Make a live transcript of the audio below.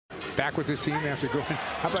back with this team after going.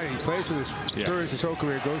 How about he plays for the Spurs his whole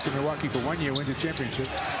career, goes to Milwaukee for 1 year, wins a championship,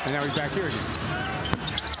 and now he's back here again.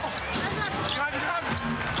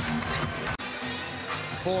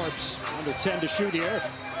 Forbes under 10 to shoot here.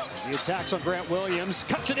 He attacks on Grant Williams,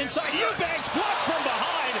 cuts it inside. Eubanks blocked from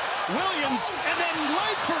behind. Williams, and then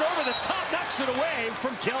Langford over the top, knocks it away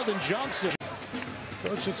from Keldon Johnson.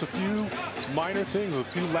 Well, it's just a few minor things, a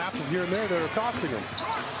few lapses here and there that are costing him.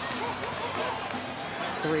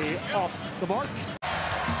 3 off the mark.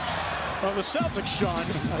 Well, the Celtics, Sean,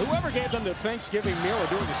 whoever gave them the Thanksgiving meal are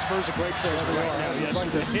doing the Spurs a great favor right now.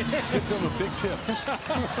 Yesterday. Give them a big tip.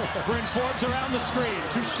 Bryn Forbes around the screen.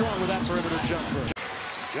 Too strong with that perimeter jumper.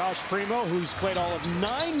 Josh Primo, who's played all of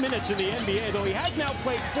 9 minutes in the NBA, though he has now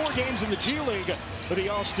played 4 games in the G League for the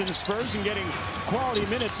Austin Spurs and getting quality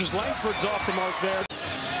minutes as Langford's off the mark there.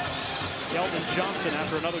 Keldon Johnson,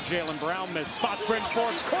 after another Jaylen Brown miss, spots Bryn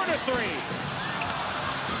Forbes, corner 3.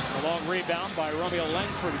 A long rebound by Romeo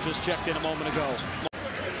Langford, who just checked in a moment ago.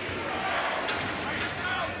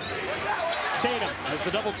 Tatum, as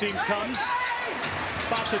the double team comes,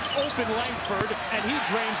 spots an open Langford, and he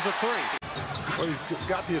drains the 3. Well, he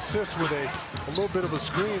got the assist with a little bit of a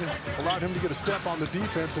screen, allowed him to get a step on the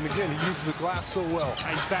defense, and again, he uses the glass so well.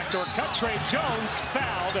 Nice backdoor cut. Trey Jones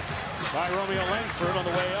fouled by Romeo Langford on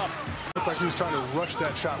the way up. Looked like he was trying to rush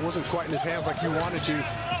that shot. Wasn't quite in his hands like he wanted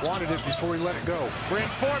it before he let it go. Bryn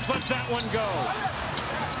Forbes lets that one go.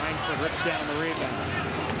 Langford rips down the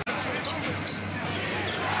rebound.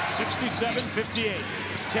 67-58.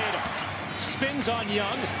 Tatum spins on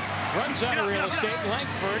Young, runs out of real estate.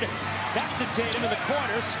 Langford back to Tatum in the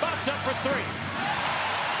corner, spots up for 3.